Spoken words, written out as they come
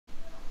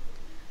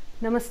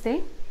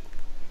Namaste.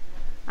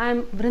 I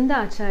am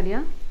Vrinda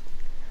Acharya,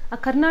 a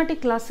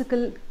Carnatic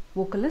classical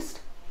vocalist,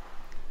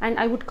 and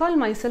I would call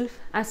myself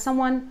as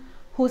someone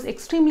who is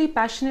extremely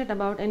passionate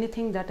about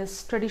anything that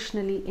is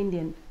traditionally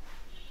Indian.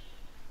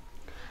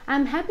 I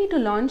am happy to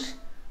launch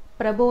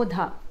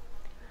Prabodha,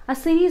 a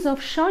series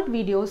of short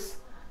videos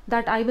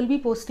that I will be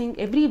posting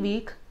every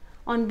week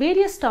on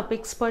various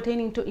topics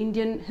pertaining to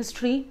Indian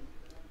history,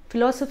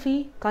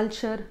 philosophy,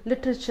 culture,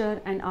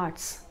 literature and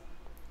arts.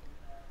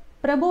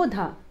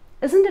 Prabodha,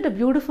 isn't it a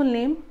beautiful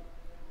name?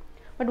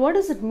 But what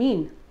does it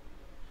mean?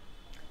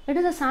 It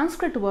is a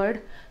Sanskrit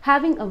word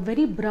having a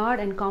very broad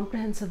and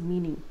comprehensive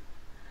meaning.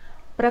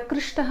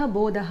 Prakrishtaha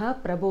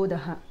Bodhaha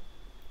Prabodhaha.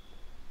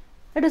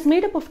 It is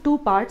made up of two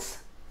parts,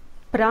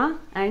 pra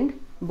and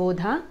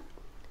bodha.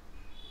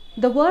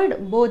 The word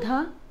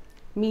bodha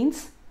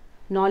means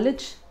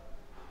knowledge,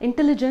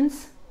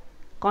 intelligence,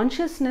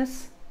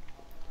 consciousness,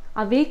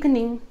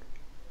 awakening,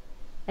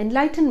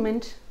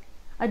 enlightenment,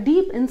 a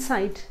deep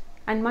insight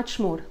and much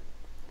more.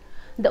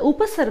 The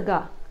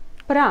upasarga,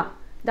 pra,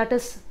 that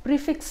is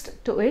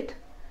prefixed to it,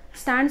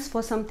 stands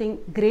for something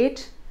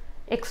great,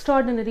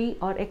 extraordinary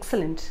or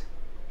excellent.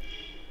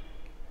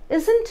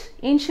 Isn't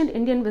ancient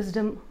Indian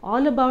wisdom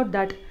all about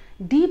that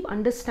deep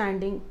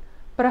understanding,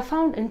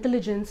 profound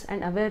intelligence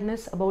and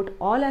awareness about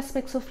all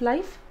aspects of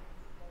life?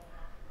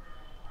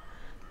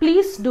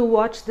 Please do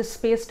watch this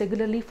space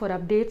regularly for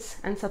updates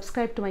and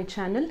subscribe to my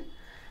channel.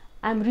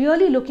 I am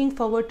really looking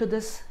forward to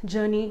this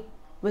journey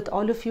with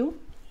all of you.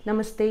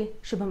 Namaste,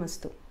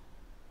 Shubhamastu.